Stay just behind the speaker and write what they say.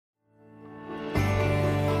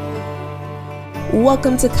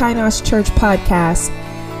Welcome to Kainos Church Podcast.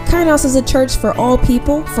 Kainos is a church for all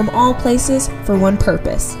people, from all places, for one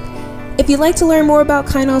purpose. If you'd like to learn more about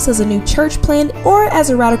Kainos as a new church plant or as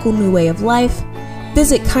a radical new way of life,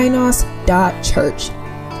 visit kainos.church.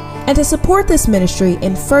 And to support this ministry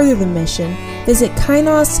and further the mission, visit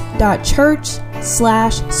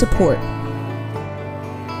kainos.church/support.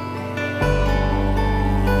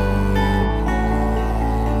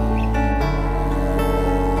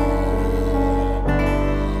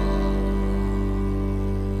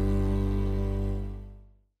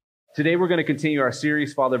 Today we're going to continue our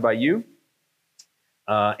series, Fathered by You.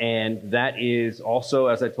 And that is also,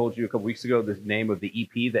 as I told you a couple weeks ago, the name of the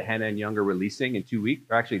EP that Hannah and Young are releasing in 2 weeks,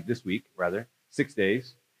 or actually this week, rather, 6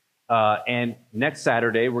 days. And next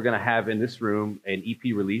Saturday, we're going to have in this room an EP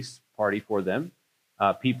release party for them.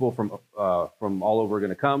 People from all over are going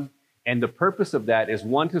to come. And the purpose of that is,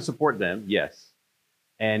 one, to support them, yes.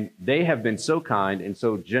 And they have been so kind and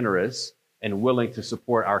so generous and willing to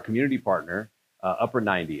support our community partner, Upper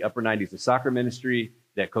 90. Upper 90 is a soccer ministry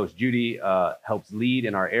that Coach Judy helps lead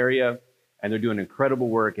in our area, and they're doing incredible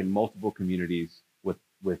work in multiple communities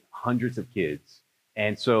with hundreds of kids.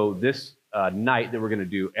 And so this night that we're going to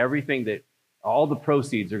do, all the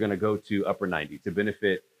proceeds are going to go to Upper 90 to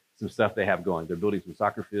benefit some stuff they have going. They're building some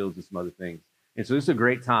soccer fields and some other things. And so this is a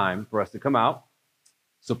great time for us to come out,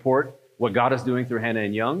 support what God is doing through Hannah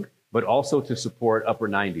and Young, but also to support Upper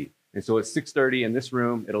 90. And so it's 6:30 in this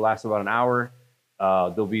room. It'll last about an hour.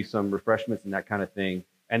 There'll be some refreshments and that kind of thing.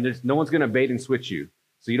 And no one's going to bait and switch you.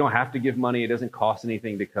 So you don't have to give money. It doesn't cost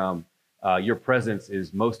anything to come. Your presence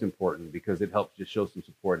is most important because it helps just show some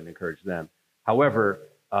support and encourage them. However,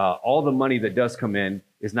 all the money that does come in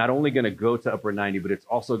is not only going to go to Upper 90, but it's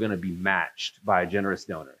also going to be matched by a generous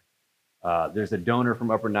donor. There's a donor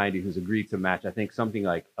from Upper 90 who's agreed to match, I think, something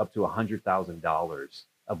like up to $100,000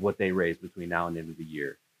 of what they raise between now and the end of the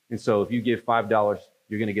year. And so if you give $5,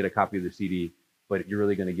 you're going to get a copy of the CD, but you're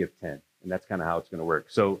really going to give 10. And that's kind of how it's going to work.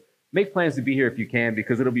 So make plans to be here if you can,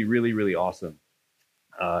 because it'll be really, really awesome.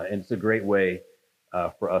 And it's a great way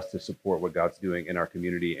for us to support what God's doing in our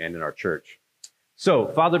community and in our church. So,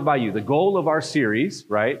 Fathered by You, the goal of our series,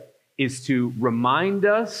 right, is to remind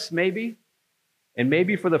us maybe, and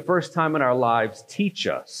maybe for the first time in our lives, teach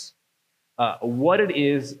us what it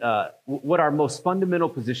is, what our most fundamental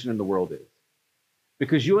position in the world is.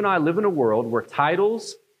 Because you and I live in a world where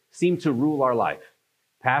titles seem to rule our life.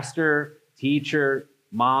 Pastor, teacher,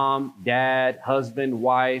 mom, dad, husband,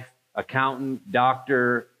 wife, accountant,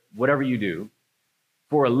 doctor, whatever you do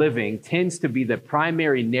for a living tends to be the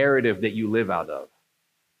primary narrative that you live out of.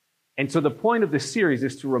 And so the point of this series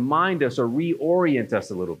is to remind us or reorient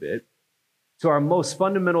us a little bit to our most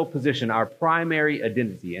fundamental position, our primary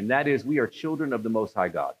identity, and that is we are children of the Most High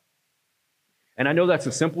God. And I know that's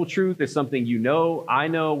a simple truth. It's something you know, I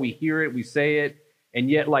know, we hear it, we say it. And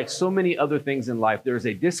yet, like so many other things in life, there is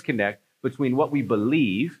a disconnect between what we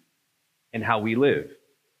believe and how we live.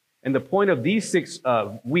 And the point of these 6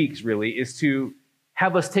 weeks really is to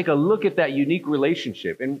have us take a look at that unique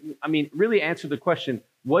relationship. And I mean, really answer the question,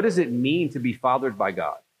 what does it mean to be fathered by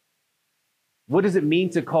God? What does it mean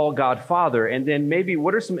to call God Father? And then maybe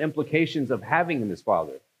what are some implications of having him as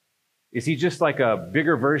Father? Is he just like a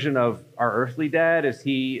bigger version of our earthly dad? Is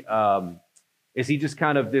he just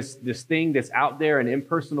kind of this thing that's out there, an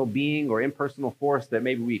impersonal being or impersonal force that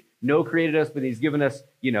maybe we know created us, but he's given us,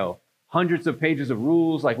 hundreds of pages of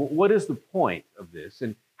rules? Like, what is the point of this?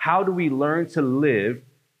 And how do we learn to live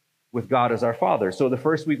with God as our Father? So the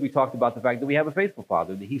first week we talked about the fact that we have a faithful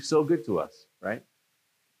Father, that he's so good to us, right?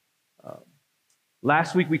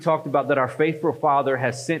 Last week we talked about that our faithful Father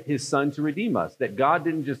has sent his Son to redeem us, that God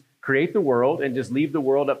didn't just create the world and just leave the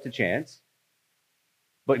world up to chance.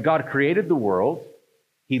 But God created the world.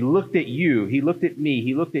 He looked at you. He looked at me.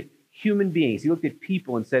 He looked at human beings. He looked at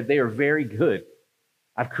people and said, they are very good.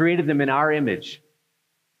 I've created them in our image.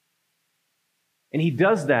 And he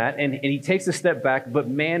does that, and he takes a step back, but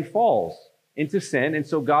man falls into sin, and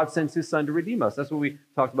so God sends his Son to redeem us. That's what we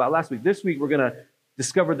talked about last week. This week, we're going to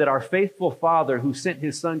discover that our faithful Father who sent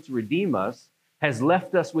his Son to redeem us has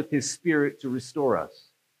left us with his Spirit to restore us.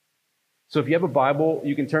 So if you have a Bible,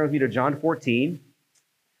 you can turn with me to John 14.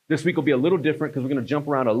 This week will be a little different because we're going to jump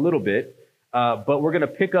around a little bit, but we're going to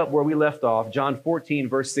pick up where we left off. John 14,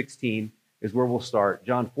 verse 16 is where we'll start.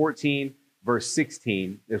 John 14, verse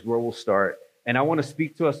 16 is where we'll start. And I want to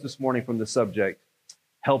speak to us this morning from the subject,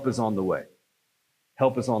 help is on the way.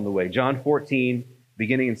 Help is on the way. John 14,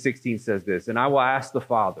 beginning in 16 says this, and I will ask the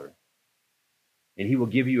Father, and he will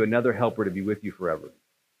give you another helper to be with you forever.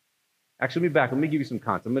 Actually, let me give you some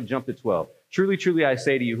context. I'm going to jump to 12. Truly, truly, I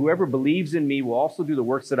say to you, whoever believes in me will also do the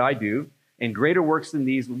works that I do, and greater works than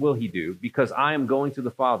these will he do, because I am going to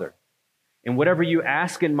the Father. And whatever you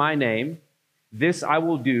ask in my name, this I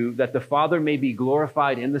will do, that the Father may be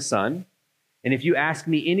glorified in the Son. And if you ask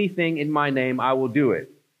me anything in my name, I will do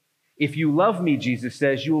it. If you love me, Jesus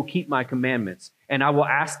says, you will keep my commandments, and I will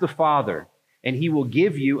ask the Father, and he will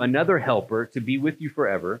give you another helper to be with you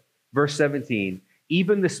forever. Verse 17,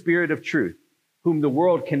 even the Spirit of truth, whom the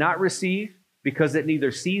world cannot receive, because it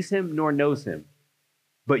neither sees him nor knows him.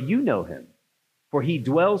 But you know him, for he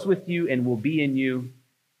dwells with you and will be in you.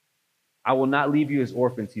 I will not leave you as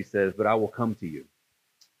orphans, he says, but I will come to you.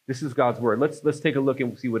 This is God's word. Let's take a look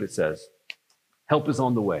and see what it says. Help is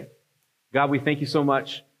on the way. God, we thank you so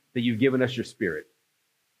much that you've given us your Spirit,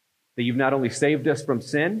 that you've not only saved us from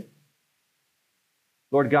sin,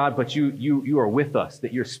 Lord God, but you are with us,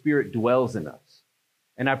 that your Spirit dwells in us.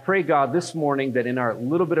 And I pray, God, this morning that in our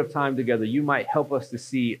little bit of time together, you might help us to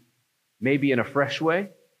see maybe in a fresh way,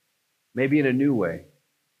 maybe in a new way.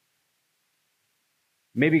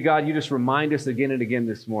 Maybe, God, you just remind us again and again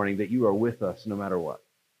this morning that you are with us no matter what.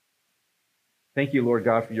 Thank you, Lord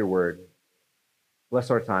God, for your word.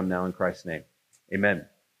 Bless our time now in Christ's name. Amen.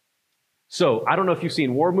 So I don't know if you've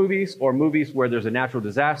seen war movies or movies where there's a natural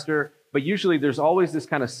disaster, but usually there's always this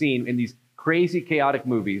kind of scene in these crazy, chaotic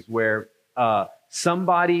movies where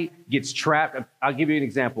somebody gets trapped. I'll give you an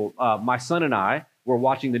example. My son and I were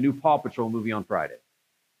watching the new Paw Patrol movie on Friday.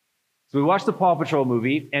 So we watched the Paw Patrol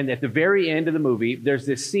movie, and at the very end of the movie, there's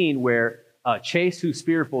this scene where Chase, who's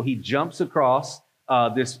fearful, he jumps across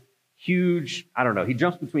this huge, he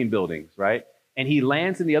jumps between buildings, right? And he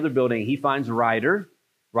lands in the other building. He finds Ryder.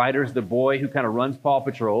 Ryder's the boy who kind of runs Paw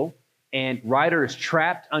Patrol, and Ryder is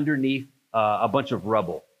trapped underneath a bunch of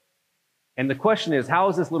rubble. And the question is, how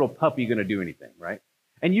is this little puppy going to do anything, right?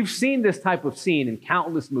 And you've seen this type of scene in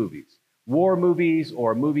countless movies, war movies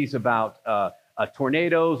or movies about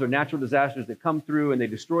tornadoes or natural disasters that come through and they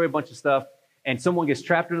destroy a bunch of stuff, and someone gets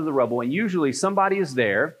trapped into the rubble, and usually somebody is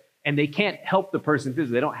there and they can't help the person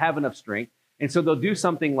physically. They don't have enough strength. And so they'll do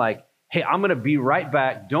something like, hey, I'm going to be right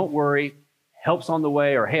back. Don't worry. Help's on the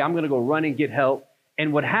way. Or, hey, I'm going to go run and get help.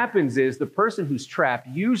 And what happens is the person who's trapped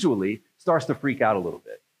usually starts to freak out a little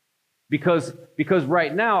bit. Because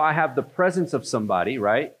right now I have the presence of somebody,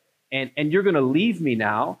 right? And you're going to leave me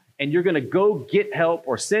now, and you're going to go get help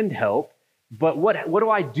or send help. But what do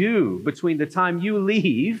I do between the time you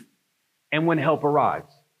leave and when help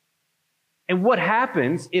arrives? And what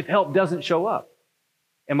happens if help doesn't show up?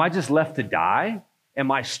 Am I just left to die?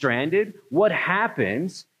 Am I stranded? What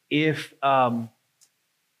happens if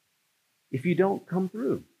you don't come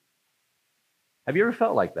through? Have you ever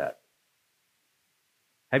felt like that?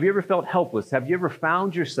 Have you ever felt helpless? Have you ever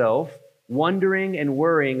found yourself wondering and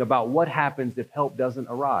worrying about what happens if help doesn't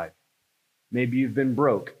arrive? Maybe you've been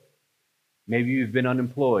broke. Maybe you've been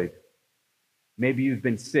unemployed. Maybe you've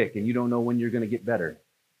been sick and you don't know when you're going to get better.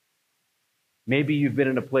 Maybe you've been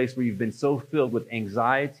in a place where you've been so filled with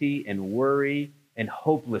anxiety and worry and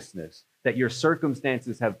hopelessness that your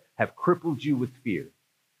circumstances have crippled you with fear.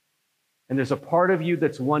 And there's a part of you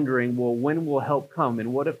that's wondering, well, when will help come?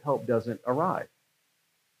 And what if help doesn't arrive?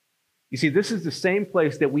 You see, this is the same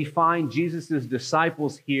place that we find Jesus'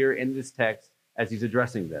 disciples here in this text as he's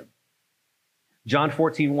addressing them. John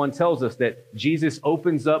 14:1 tells us that Jesus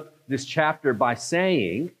opens up this chapter by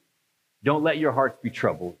saying, don't let your hearts be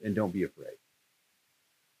troubled and don't be afraid.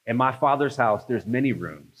 In my Father's house, there's many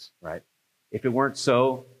rooms, right? If it weren't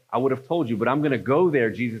so, I would have told you, but I'm going to go there,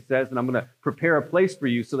 Jesus says, and I'm going to prepare a place for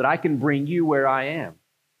you so that I can bring you where I am.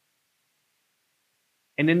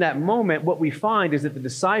 And in that moment, what we find is that the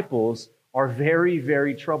disciples are very,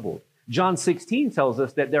 very troubled. John 16 tells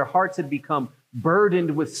us that their hearts had become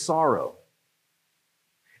burdened with sorrow.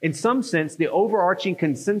 In some sense, the overarching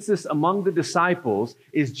consensus among the disciples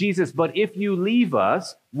is, Jesus, but if you leave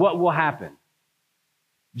us, what will happen?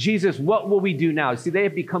 Jesus, what will we do now? See, they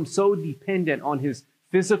have become so dependent on his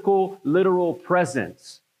physical, literal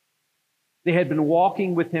presence. They had been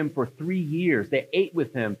walking with him for 3 years. They ate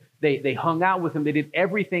with him. They hung out with him. They did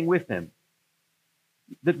everything with him.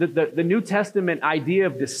 The New Testament idea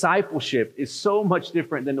of discipleship is so much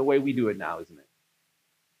different than the way we do it now, isn't it?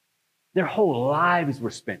 Their whole lives were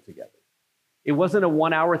spent together. It wasn't a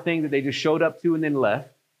 1 hour thing that they just showed up to and then left.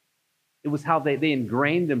 It was how they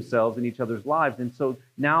ingrained themselves in each other's lives. And so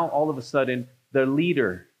now all of a sudden, the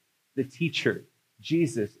leader, the teacher,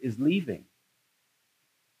 Jesus, is leaving.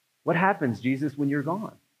 What happens, Jesus, when you're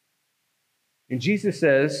gone? And Jesus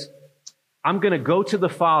says, I'm going to go to the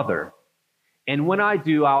Father. And when I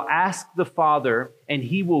do, I'll ask the Father, and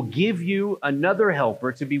he will give you another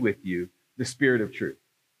helper to be with you, the Spirit of truth.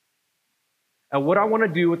 And what I want to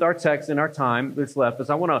do with our text and our time that's left is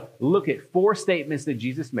I want to look at 4 statements that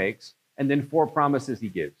Jesus makes and then 4 promises he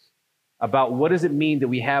gives about what does it mean that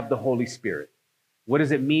we have the Holy Spirit? What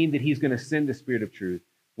does it mean that he's going to send the Spirit of truth?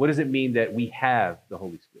 What does it mean that we have the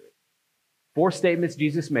Holy Spirit? 4 statements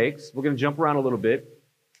Jesus makes. We're going to jump around a little bit,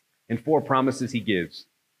 and 4 promises he gives.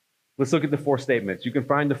 Let's look at the 4 statements. You can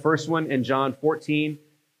find the first one in John 14,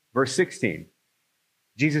 verse 16.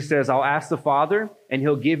 Jesus says, I'll ask the Father, and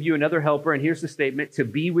he'll give you another helper. And here's the statement, to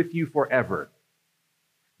be with you forever.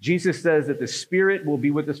 Jesus says that the Spirit will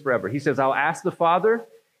be with us forever. He says, I'll ask the Father,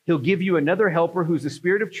 he'll give you another helper who's the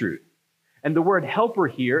Spirit of truth. And the word helper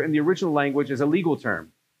here in the original language is a legal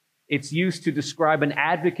term. It's used to describe an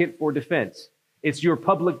advocate for defense. It's your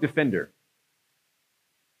public defender.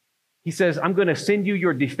 He says, I'm going to send you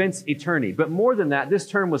your defense attorney. But more than that, this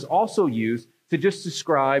term was also used to just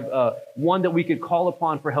describe one that we could call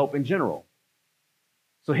upon for help in general.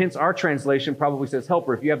 So hence our translation probably says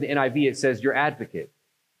helper. If you have the NIV, it says your advocate.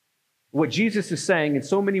 What Jesus is saying in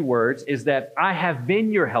so many words is that I have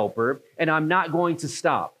been your helper and I'm not going to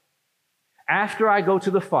stop. After I go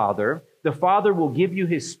to the Father will give you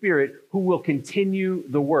his Spirit who will continue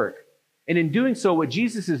the work. And in doing so, what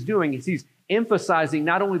Jesus is doing is he's emphasizing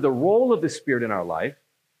not only the role of the Spirit in our life,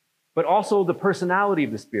 but also the personality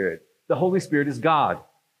of the Spirit. The Holy Spirit is God.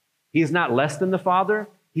 He is not less than the Father.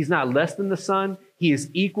 He's not less than the Son. He is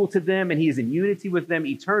equal to them, and he is in unity with them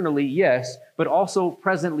eternally, yes, but also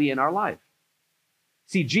presently in our life.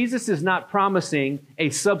 See, Jesus is not promising a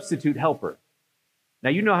substitute helper. Now,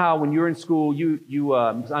 you know how when you're in school,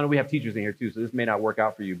 I know we have teachers in here too, so this may not work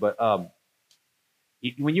out for you, but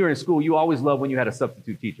when you were in school, you always loved when you had a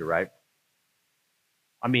substitute teacher, right?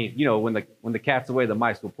 I mean, you know, when the cat's away, the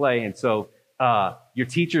mice will play, and so your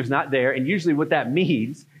teacher's not there, and usually what that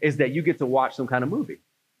means is that you get to watch some kind of movie.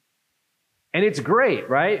 And it's great,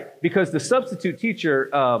 right? Because the substitute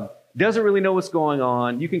teacher doesn't really know what's going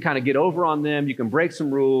on. You can kind of get over on them. You can break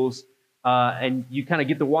some rules, and you kind of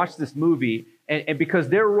get to watch this movie. And because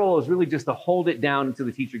their role is really just to hold it down until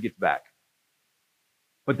the teacher gets back.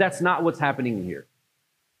 But that's not what's happening here.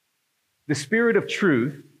 The Spirit of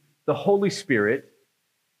truth, the Holy Spirit,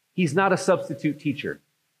 he's not a substitute teacher.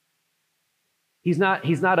 He's not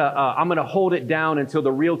I'm going to hold it down until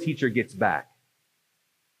the real teacher gets back.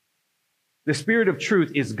 The Spirit of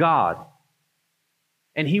truth is God.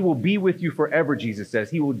 And he will be with you forever, Jesus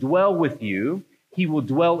says. He will dwell with you. He will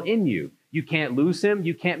dwell in you. You can't lose him.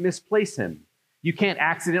 You can't misplace him. You can't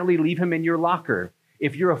accidentally leave him in your locker.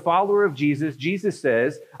 If you're a follower of Jesus, Jesus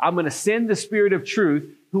says, I'm going to send the Spirit of truth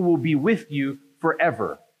who will be with you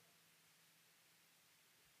forever.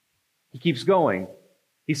 He keeps going.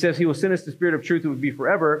 He says he will send us the Spirit of truth who will be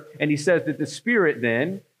forever. And he says that the Spirit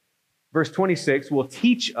then, verse 26, will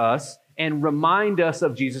teach us and remind us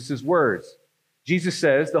of Jesus' words. Jesus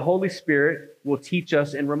says the Holy Spirit will teach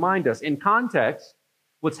us and remind us. In context,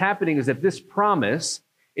 what's happening is that this promise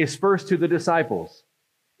is first to the disciples.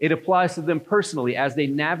 It applies to them personally as they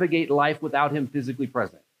navigate life without him physically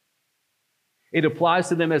present. It applies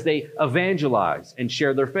to them as they evangelize and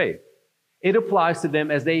share their faith. It applies to them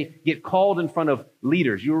as they get called in front of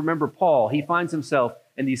leaders. You remember Paul, he finds himself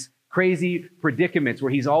in these crazy predicaments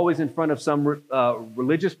where he's always in front of some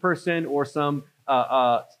religious person or some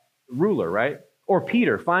ruler, right? Or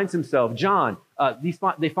Peter finds himself, John,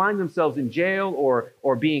 they find themselves in jail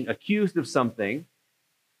or being accused of something.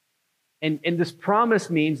 And this promise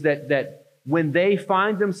means that when they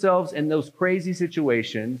find themselves in those crazy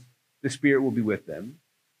situations, the Spirit will be with them.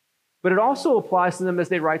 But it also applies to them as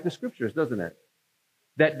they write the scriptures, doesn't it?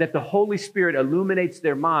 That the Holy Spirit illuminates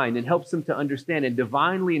their mind and helps them to understand and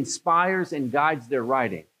divinely inspires and guides their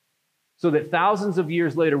writing. So that thousands of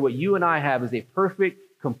years later, what you and I have is a perfect,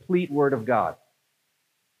 complete Word of God.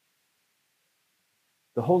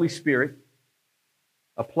 The Holy Spirit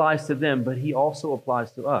applies to them, but he also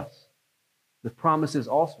applies to us. The promise is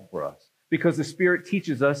also for us because the Spirit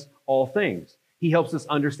teaches us all things. He helps us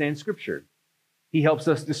understand Scripture. He helps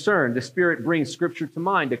us discern. The Spirit brings Scripture to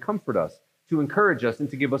mind to comfort us, to encourage us, and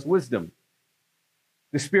to give us wisdom.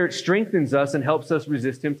 The Spirit strengthens us and helps us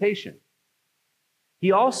resist temptation.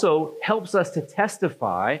 He also helps us to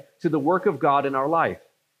testify to the work of God in our life.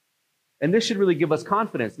 And this should really give us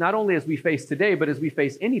confidence, not only as we face today, but as we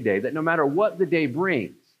face any day, that no matter what the day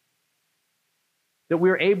brings, that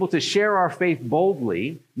we're able to share our faith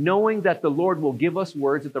boldly, knowing that the Lord will give us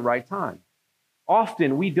words at the right time.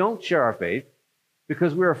 Often we don't share our faith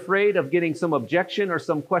because we're afraid of getting some objection or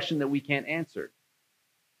some question that we can't answer.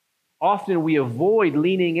 Often we avoid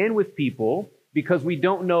leaning in with people because we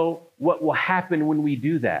don't know what will happen when we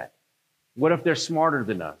do that. What if they're smarter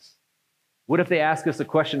than us? What if they ask us a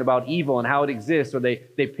question about evil and how it exists, or they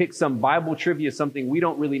pick some Bible trivia, something we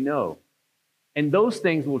don't really know? And those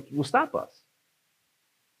things will stop us.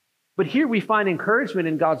 But here we find encouragement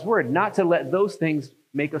in God's word, not to let those things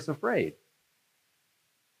make us afraid.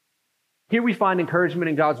 Here we find encouragement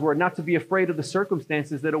in God's word, not to be afraid of the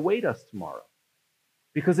circumstances that await us tomorrow,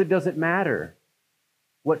 because it doesn't matter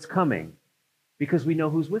what's coming, because we know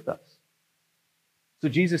who's with us. So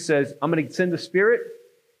Jesus says, I'm going to send the Spirit.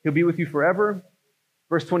 He'll be with you forever.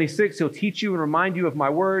 Verse 26, he'll teach you and remind you of my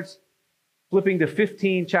words. Flipping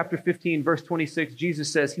to chapter 15, verse 26,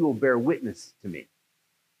 Jesus says he will bear witness to me.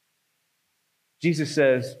 Jesus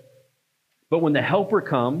says, but when the Helper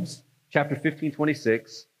comes, chapter 15,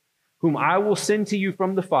 26, whom I will send to you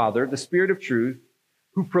from the Father, the Spirit of truth,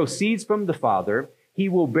 who proceeds from the Father, he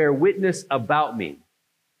will bear witness about me.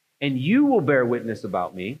 And you will bear witness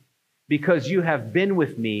about me because you have been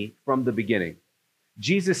with me from the beginning.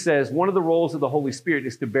 Jesus says one of the roles of the Holy Spirit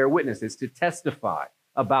is to bear witness, is to testify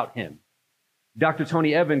about him. Dr.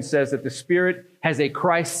 Tony Evans says that the Spirit has a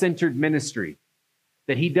Christ-centered ministry,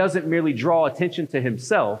 that he doesn't merely draw attention to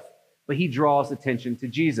himself, but he draws attention to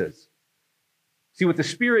Jesus. See, what the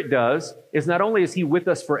Spirit does is not only is he with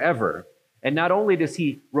us forever, and not only does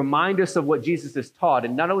he remind us of what Jesus has taught,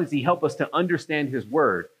 and not only does he help us to understand his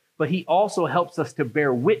word, but he also helps us to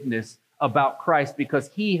bear witness about Christ because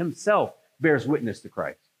he himself bears witness to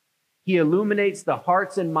Christ. He illuminates the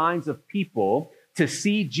hearts and minds of people to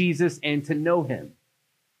see Jesus and to know him.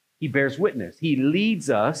 He bears witness. He leads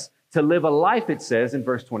us to live a life, it says in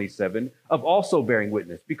verse 27, of also bearing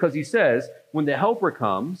witness, because he says, when the Helper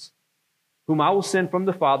comes, whom I will send from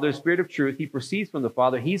the Father, the Spirit of truth, he proceeds from the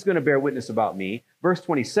Father, he's going to bear witness about me. Verse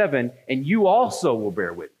 27, and you also will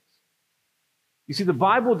bear witness. You see, the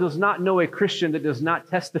Bible does not know a Christian that does not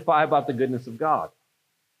testify about the goodness of God.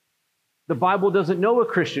 The Bible doesn't know a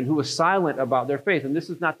Christian who is silent about their faith. And this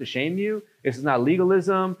is not to shame you. This is not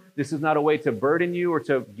legalism. This is not a way to burden you or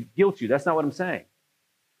to guilt you. That's not what I'm saying.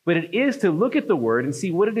 But it is to look at the word and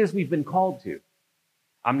see what it is we've been called to.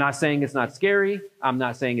 I'm not saying it's not scary. I'm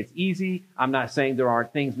not saying it's easy. I'm not saying there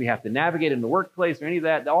aren't things we have to navigate in the workplace or any of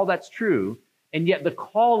that. All that's true. And yet the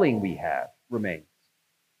calling we have remains.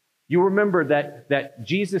 You remember that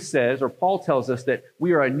Jesus says, or Paul tells us, that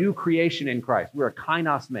we are a new creation in Christ. We're a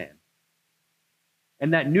kainos man.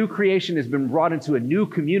 And that new creation has been brought into a new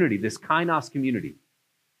community, this kainos community.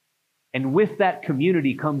 And with that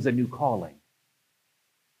community comes a new calling.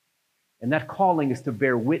 And that calling is to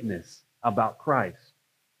bear witness about Christ.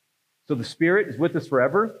 So the Spirit is with us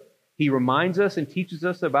forever. He reminds us and teaches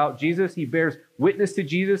us about Jesus. He bears witness to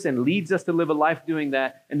Jesus and leads us to live a life doing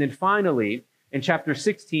that. And then finally, in chapter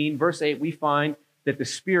 16, verse 8, we find that the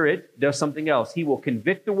Spirit does something else. He will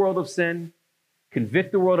convict the world of sin,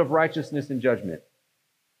 convict the world of righteousness and judgment.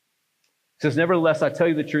 It says, nevertheless, I tell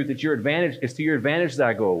you the truth, that your advantage is to your advantage that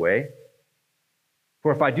I go away.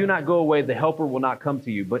 For if I do not go away, the Helper will not come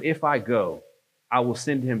to you. But if I go, I will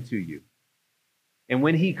send him to you. And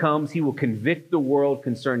when he comes, he will convict the world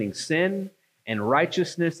concerning sin and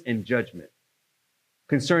righteousness and judgment.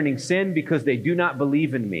 Concerning sin, because they do not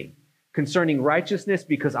believe in me. Concerning righteousness,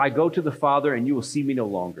 because I go to the Father and you will see me no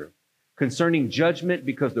longer. Concerning judgment,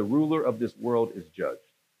 because the ruler of this world is judged.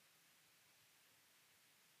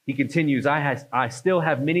 He continues, I still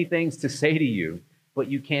have many things to say to you, but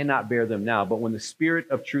you cannot bear them now. But when the Spirit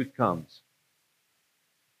of truth comes,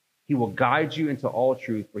 he will guide you into all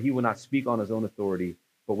truth, for he will not speak on his own authority,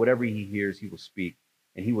 but whatever he hears, he will speak,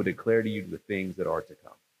 and he will declare to you the things that are to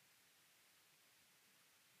come.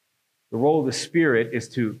 The role of the Spirit is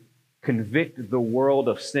to convict the world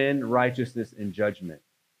of sin, righteousness, and judgment.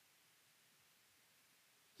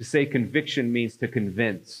 To say conviction means to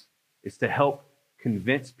convince. It's to help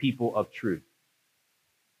convince people of truth.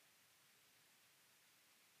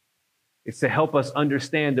 It's to help us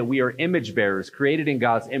understand that we are image bearers, created in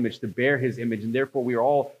God's image to bear his image, and therefore we are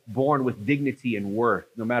all born with dignity and worth.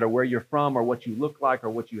 No matter where you're from or what you look like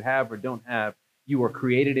or what you have or don't have, you are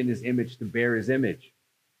created in his image to bear his image.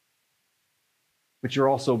 But you're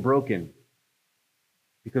also broken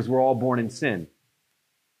because we're all born in sin.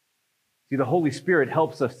 See, the Holy Spirit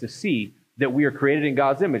helps us to see that we are created in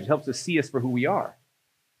God's image. It helps us see us for who we are.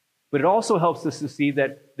 But it also helps us to see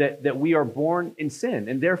that we are born in sin,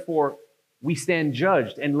 and therefore we stand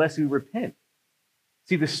judged unless we repent.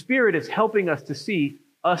 See, the Spirit is helping us to see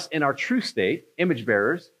us in our true state, image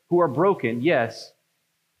bearers, who are broken, yes,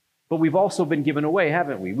 but we've also been given away,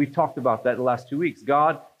 haven't we? We've talked about that the last 2 weeks.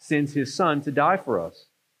 God sends his Son to die for us.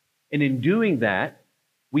 And in doing that,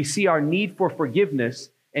 we see our need for forgiveness,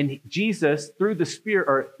 and Jesus, through the Spirit,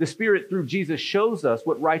 or the Spirit through Jesus, shows us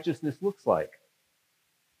what righteousness looks like.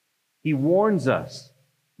 He warns us,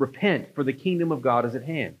 repent, for the kingdom of God is at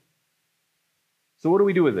hand. So what do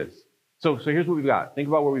we do with this? So here's what we've got. Think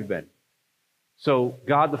about where we've been. So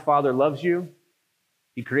God the Father loves you.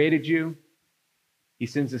 He created you. He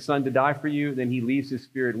sends his Son to die for you. Then he leaves his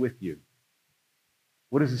Spirit with you.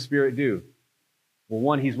 What does the Spirit do? Well,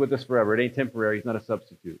 one, he's with us forever. It ain't temporary. He's not a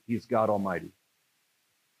substitute. He's God Almighty.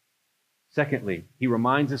 Secondly, he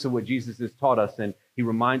reminds us of what Jesus has taught us, and he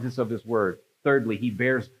reminds us of his word. Thirdly, he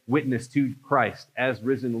bears witness to Christ as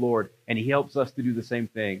risen Lord, and he helps us to do the same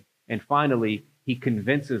thing. And finally, he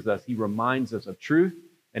convinces us, he reminds us of truth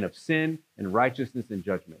and of sin and righteousness and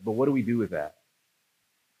judgment. But what do we do with that?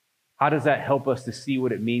 How does that help us to see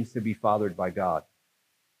what it means to be fathered by God?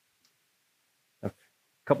 A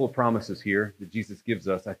couple of promises here that Jesus gives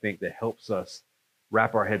us, I think, that helps us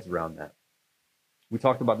wrap our heads around that. We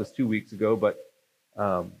talked about this 2 weeks ago, but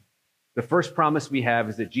the first promise we have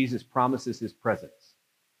is that Jesus promises his presence.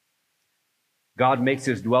 God makes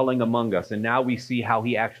his dwelling among us, and now we see how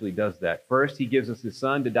he actually does that. First, he gives us his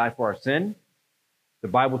Son to die for our sin. The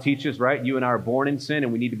Bible teaches, right, you and I are born in sin,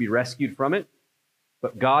 and we need to be rescued from it.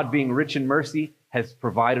 But God, being rich in mercy, has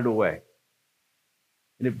provided a way.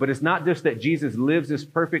 But it's not just that Jesus lives this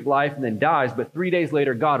perfect life and then dies, but 3 days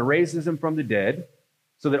later, God raises him from the dead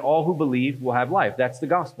so that all who believe will have life. That's the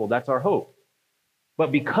gospel. That's our hope.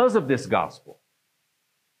 But because of this gospel,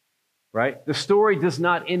 right, the story does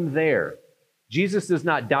not end there. Jesus does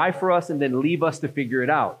not die for us and then leave us to figure it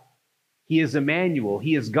out. He is Emmanuel.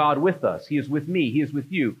 He is God with us. He is with me. He is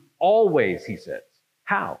with you. Always, he says.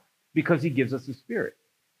 How? Because he gives us the Spirit.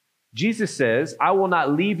 Jesus says, I will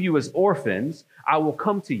not leave you as orphans. I will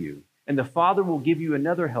come to you. And the Father will give you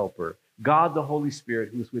another helper, God the Holy Spirit,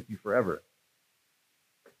 who is with you forever.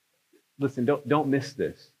 Listen, don't miss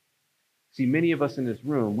this. See, many of us in this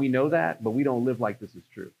room, we know that, but we don't live like this is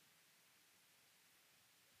true.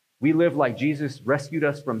 We live like Jesus rescued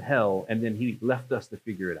us from hell, and then he left us to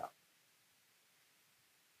figure it out.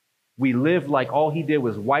 We live like all he did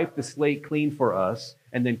was wipe the slate clean for us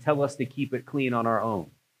and then tell us to keep it clean on our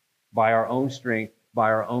own, by our own strength,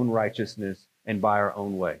 by our own righteousness, and by our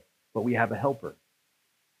own way. But we have a helper.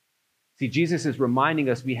 See, Jesus is reminding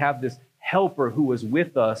us we have this helper who is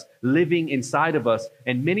with us, living inside of us,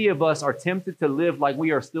 and many of us are tempted to live like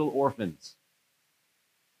we are still orphans,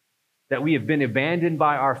 that we have been abandoned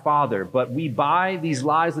by our Father, but we buy these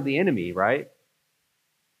lies of the enemy, right?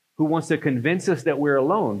 Who wants to convince us that we're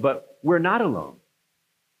alone, but we're not alone.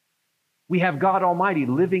 We have God Almighty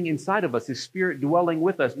living inside of us, his Spirit dwelling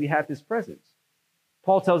with us. We have his presence.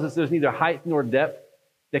 Paul tells us there's neither height nor depth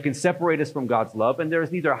that can separate us from God's love, and there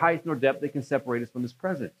is neither height nor depth that can separate us from his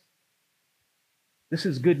presence. This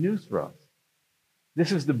is good news for us.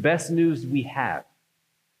 This is the best news we have.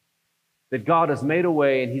 That God has made a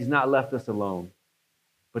way and he's not left us alone,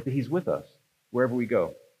 but that he's with us wherever we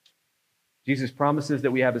go. Jesus promises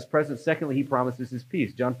that we have his presence. Secondly, he promises his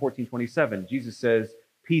peace. John 14:27, Jesus says,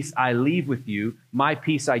 peace I leave with you, my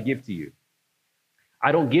peace I give to you.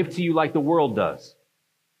 I don't give to you like the world does.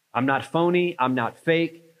 I'm not phony, I'm not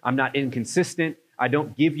fake, I'm not inconsistent. I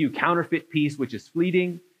don't give you counterfeit peace, which is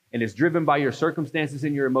fleeting and is driven by your circumstances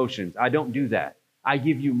and your emotions. I don't do that. I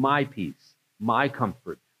give you my peace, my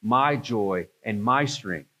comfort, my joy, and my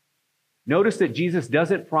strength. Notice that Jesus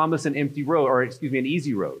doesn't promise an empty road, an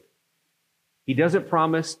easy road. He doesn't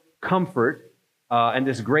promise comfort and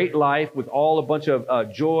this great life with all a bunch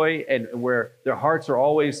of joy and where their hearts are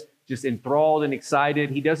always just enthralled and excited.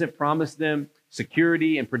 He doesn't promise them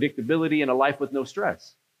security and predictability and a life with no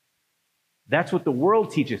stress. That's what the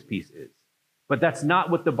world teaches peace is. But that's not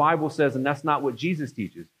what the Bible says, and that's not what Jesus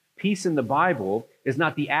teaches. Peace in the Bible is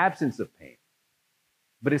not the absence of pain,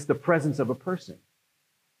 but it's the presence of a person.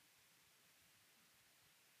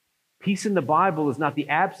 Peace in the Bible is not the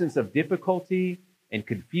absence of difficulty and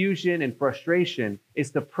confusion and frustration.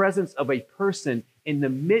 It's the presence of a person in the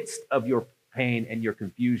midst of your pain and your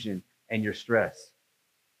confusion and your stress.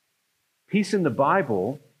 Peace in the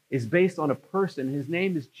Bible is based on a person. His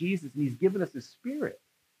name is Jesus, and he's given us his Spirit.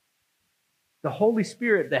 The Holy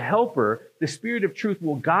Spirit, the helper, the Spirit of truth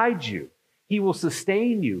will guide you. He will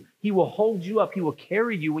sustain you. He will hold you up. He will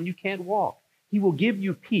carry you when you can't walk. He will give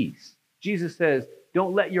you peace. Jesus says,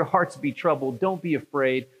 don't let your hearts be troubled. Don't be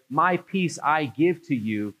afraid. My peace I give to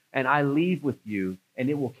you, and I leave with you, and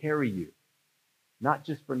it will carry you. Not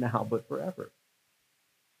just for now, but forever.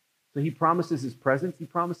 So he promises his presence. He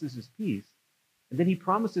promises his peace. And then he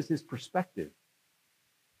promises his perspective.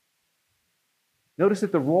 Notice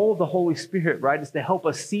that the role of the Holy Spirit, right, is to help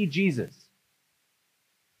us see Jesus.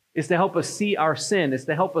 It's to help us see our sin. It's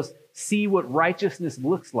to help us see what righteousness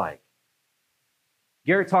looks like.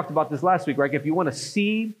 Garrett talked about this last week, right? If you want to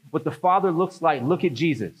see what the Father looks like, look at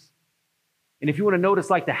Jesus. And if you want to know what it's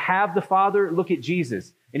like to have the Father, look at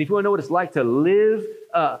Jesus. And if you want to know what it's like to live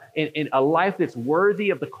in a life that's worthy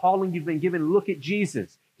of the calling you've been given, look at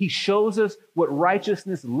Jesus. He shows us what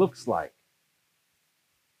righteousness looks like.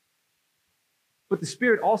 But the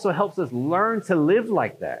Spirit also helps us learn to live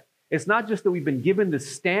like that. It's not just that we've been given the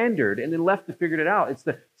standard and then left to figure it out. It's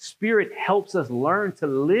the Spirit helps us learn to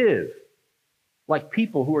live like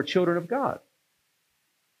people who are children of God.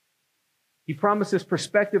 He promises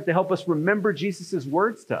perspective to help us remember Jesus'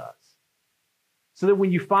 words to us. So that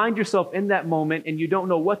when you find yourself in that moment and you don't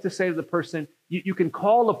know what to say to the person, you can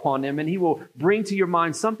call upon him and he will bring to your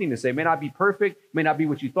mind something to say. It may not be perfect, may not be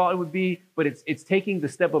what you thought it would be, but it's taking the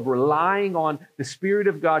step of relying on the Spirit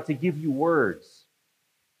of God to give you words.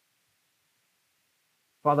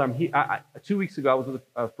 Father, 2 weeks ago, I was with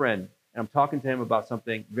a friend and I'm talking to him about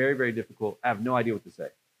something very, very difficult. I have no idea what to say.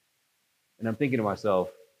 And I'm thinking to myself,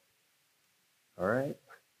 all right,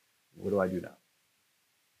 what do I do now?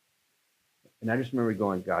 And I just remember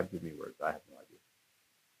going, God, give me words. I have no idea.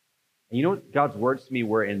 And you know what God's words to me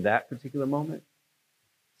were in that particular moment?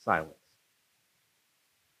 Silence.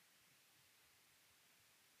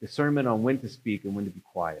 Discernment on when to speak and when to be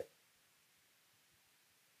quiet.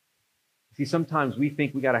 See, sometimes we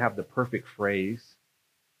think we got to have the perfect phrase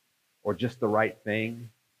or just the right thing.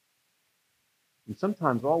 And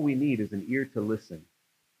sometimes all we need is an ear to listen.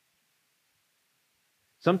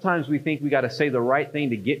 Sometimes we think we got to say the right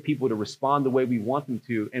thing to get people to respond the way we want them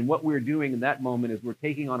to. And what we're doing in that moment is we're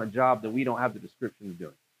taking on a job that we don't have the description of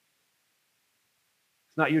doing.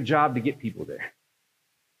 It's not your job to get people there.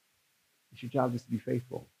 It's your job just to be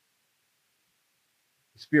faithful.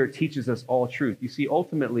 The Spirit teaches us all truth. You see,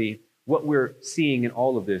 ultimately, what we're seeing in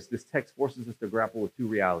all of this text forces us to grapple with two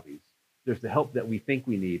realities. There's the help that we think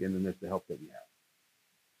we need, and then there's the help that we have.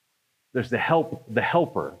 There's the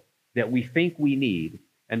helper that we think we need,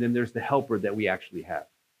 and then there's the helper that we actually have.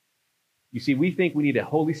 You see, we think we need a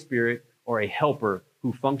Holy Spirit or a helper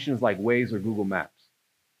who functions like Waze or Google Maps.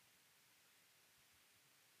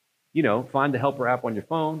 You know, find the helper app on your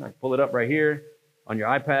phone. I pull it up right here on your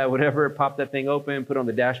iPad, whatever, pop that thing open, put it on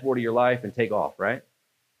the dashboard of your life and take off, right?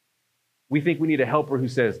 We think we need a helper who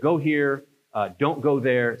says, go here, don't go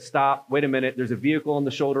there, stop, wait a minute, there's a vehicle on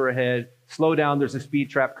the shoulder ahead, slow down, there's a speed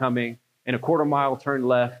trap coming, in a quarter mile, turn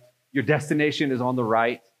left. Your destination is on the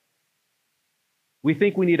right. We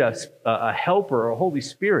think we need a helper or a Holy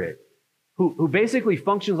Spirit who basically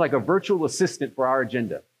functions like a virtual assistant for our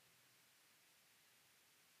agenda.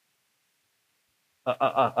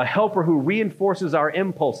 A helper who reinforces our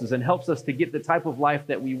impulses and helps us to get the type of life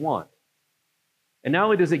that we want. And not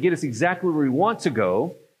only does it get us exactly where we want to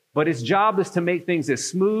go, but its job is to make things as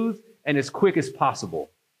smooth and as quick as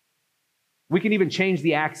possible. We can even change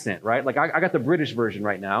the accent, right? Like I got the British version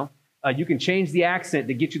right now. You can change the accent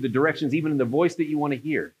to get you the directions, even in the voice that you want to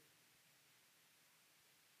hear.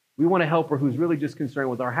 We want a helper who's really just concerned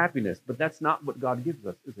with our happiness, but that's not what God gives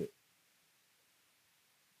us, is it?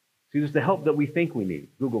 See, there's the help that we think we need,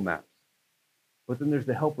 Google Maps. But then there's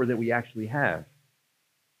the helper that we actually have.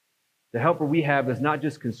 The helper we have is not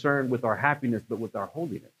just concerned with our happiness, but with our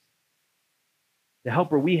holiness. The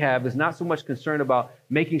helper we have is not so much concerned about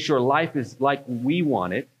making sure life is like we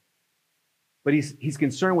want it, but he's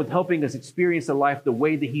concerned with helping us experience a life the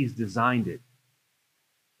way that he's designed it.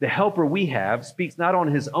 The helper we have speaks not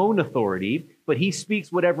on his own authority, but he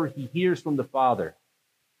speaks whatever he hears from the Father.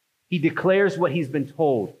 He declares what he's been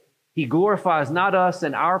told. He glorifies not us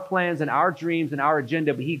and our plans and our dreams and our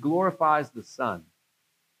agenda, but he glorifies the Son.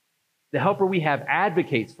 The helper we have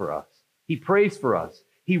advocates for us. He prays for us.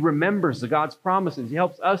 He remembers God's promises. He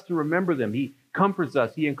helps us to remember them. He comforts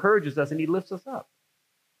us. He encourages us, and he lifts us up.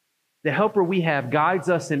 The helper we have guides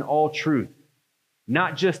us in all truth,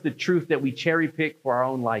 not just the truth that we cherry pick for our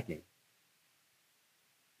own liking.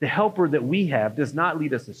 The helper that we have does not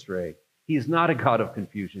lead us astray. He is not a God of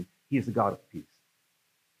confusion. He is a God of peace.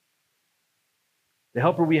 The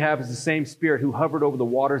helper we have is the same Spirit who hovered over the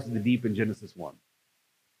waters of the deep in Genesis 1.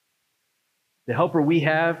 The helper we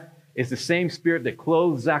have is the same Spirit that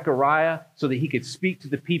clothed Zechariah so that he could speak to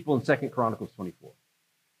the people in 2 Chronicles 24.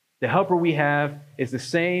 The helper we have is the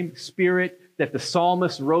same Spirit that the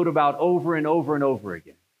psalmist wrote about over and over and over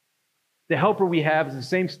again. The helper we have is the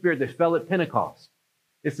same Spirit that fell at Pentecost.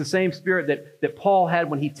 It's the same Spirit that Paul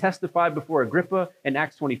had when he testified before Agrippa in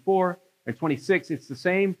Acts 24 and 26. It's the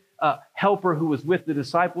same helper who was with the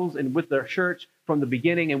disciples and with the church from the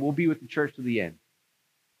beginning and will be with the church to the end.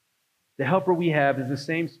 The helper we have is the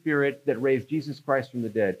same Spirit that raised Jesus Christ from the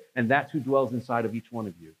dead, and that's who dwells inside of each one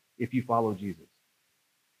of you if you follow Jesus.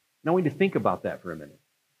 Now, I want you to think about that for a minute,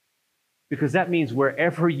 because that means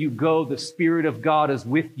wherever you go, the Spirit of God is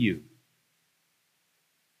with you.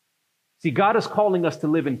 See, God is calling us to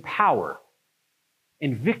live in power,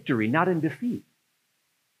 in victory, not in defeat.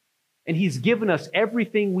 And he's given us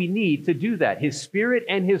everything we need to do that, his Spirit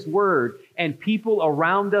and his word and people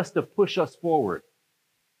around us to push us forward.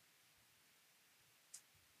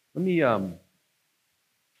 The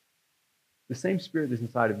same Spirit that's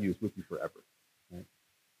inside of you is with you forever. Right?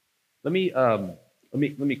 Let me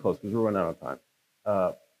close because we're running out of time.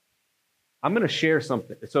 I'm going to share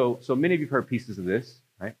something. So many of you have heard pieces of this,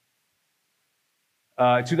 right?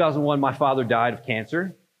 In 2001, my father died of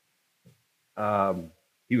cancer.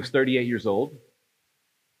 He was 38 years old.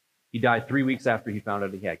 He died 3 weeks after he found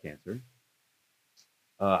out he had cancer.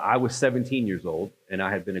 I was 17 years old, and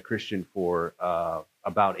I had been a Christian for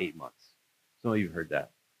about 8 months. Some of you have heard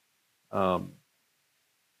that. But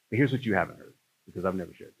here's what you haven't heard, because I've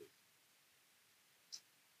never shared this.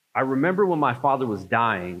 I remember when my father was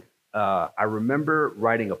dying, I remember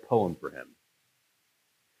writing a poem for him.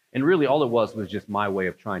 And really all it was just my way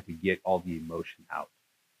of trying to get all the emotion out.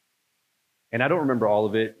 And I don't remember all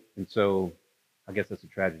of it, and so I guess that's a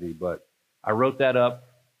tragedy, but I wrote that up.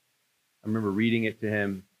 I remember reading it to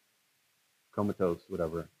him, comatose,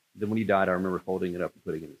 whatever. Then when he died, I remember folding it up and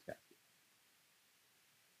putting it in his casket.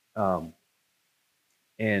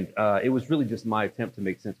 It was really just my attempt to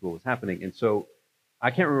make sense of what was happening. And so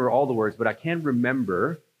I can't remember all the words, but I can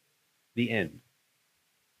remember the end. And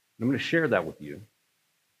I'm going to share that with you.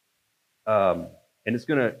 And it's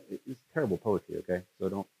terrible poetry, okay? So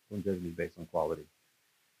don't judge me based on quality.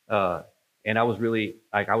 And I was really,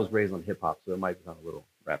 I was raised on hip hop, so it might sound a little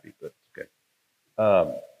rappy, but it's okay.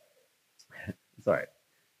 It's all right.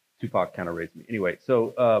 Tupac kind of raised me. Anyway,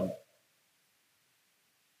 so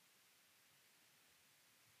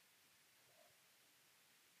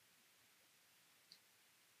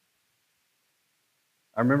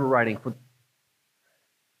I remember writing,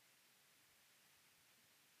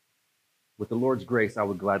 with the Lord's grace, I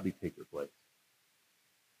would gladly take your place.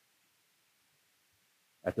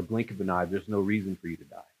 At the blink of an eye, there's no reason for you to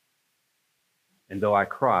die. And though I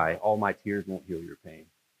cry, all my tears won't heal your pain.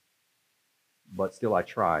 But still I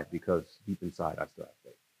try, because deep inside I still have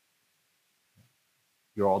faith.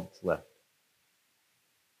 You're all that's left.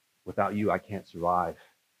 Without you, I can't survive.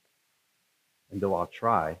 And though I'll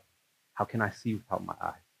try, how can I see without my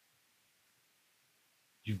eyes?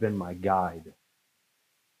 You've been my guide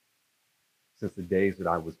since the days that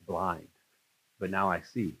I was blind, but now I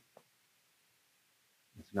see.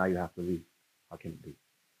 And so now you have to leave. How can it be?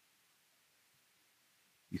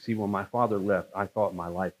 You see, when my father left, I thought my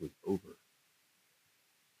life was over.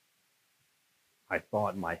 I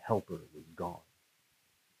thought my helper was gone.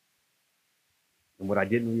 And what I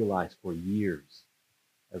didn't realize for years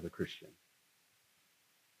as a Christian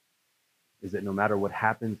is that no matter what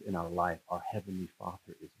happens in our life, our Heavenly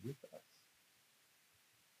Father is with us.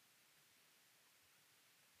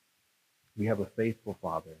 We have a faithful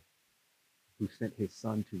Father who sent his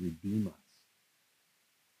Son to redeem us.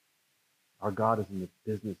 Our God is in the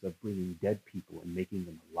business of bringing dead people and making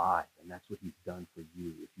them alive, and that's what he's done for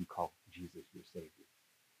you if you call Jesus your Savior.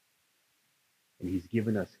 And he's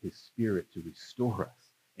given us his Spirit to restore us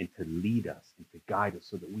and to lead us and to guide us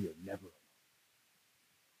so that we are never alone.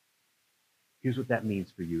 Here's what that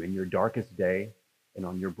means for you in your darkest day and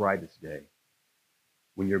on your brightest day.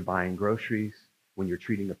 When you're buying groceries, when you're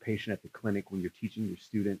treating a patient at the clinic, when you're teaching your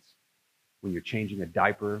students, when you're changing a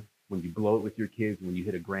diaper, when you blow it with your kids, when you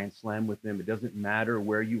hit a grand slam with them, it doesn't matter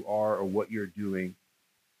where you are or what you're doing.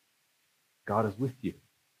 God is with you.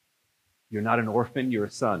 You're not an orphan, you're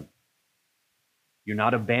a son. You're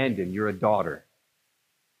not abandoned, you're a daughter.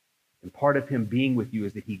 And part of him being with you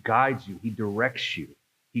is that he guides you, he directs you,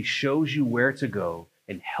 he shows you where to go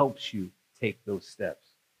and helps you take those steps.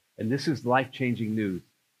 And this is life-changing news,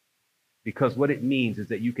 because what it means is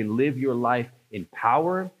that you can live your life in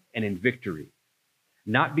power and in victory.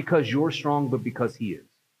 Not because you're strong, but because he is.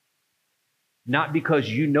 Not because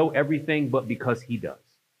you know everything, but because he does.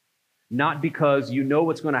 Not because you know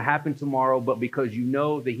what's going to happen tomorrow, but because you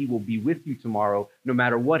know that he will be with you tomorrow, no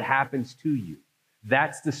matter what happens to you.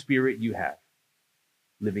 That's the Spirit you have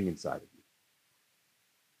living inside of you.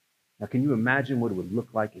 Now, can you imagine what it would look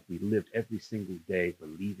like if we lived every single day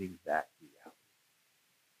believing that reality?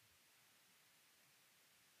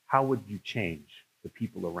 How would you change the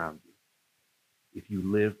people around you if you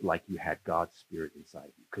lived like you had God's Spirit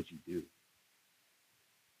inside you? Because you do.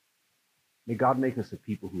 May God make us a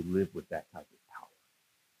people who live with that type of power,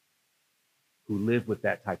 who live with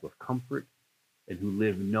that type of comfort, and who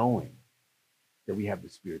live knowing that we have the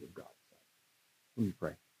Spirit of God inside. Let me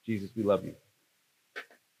pray. Jesus, we love you.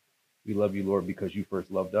 We love you, Lord, because you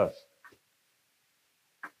first loved us.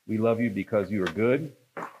 We love you because you are good,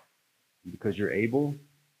 because you're able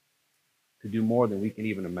to do more than we can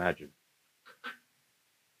even imagine.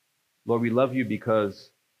 Lord, we love you because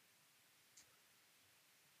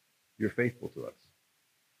you're faithful to us.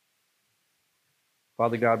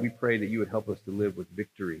 Father God, we pray that you would help us to live with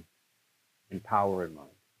victory and power in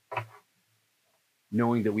mind,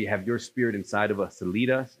 knowing that we have your Spirit inside of us to lead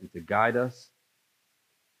us and to guide us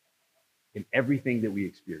in everything that we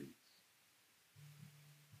experience.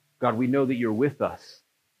 God, we know that you're with us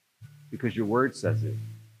because your word says it.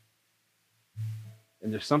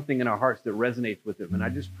 And there's something in our hearts that resonates with it. And I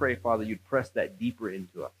just pray, Father, you'd press that deeper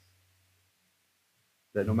into us.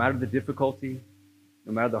 That no matter the difficulty,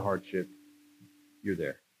 no matter the hardship, you're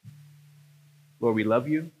there. Lord, we love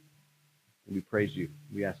you and we praise you.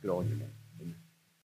 We ask it all in your name.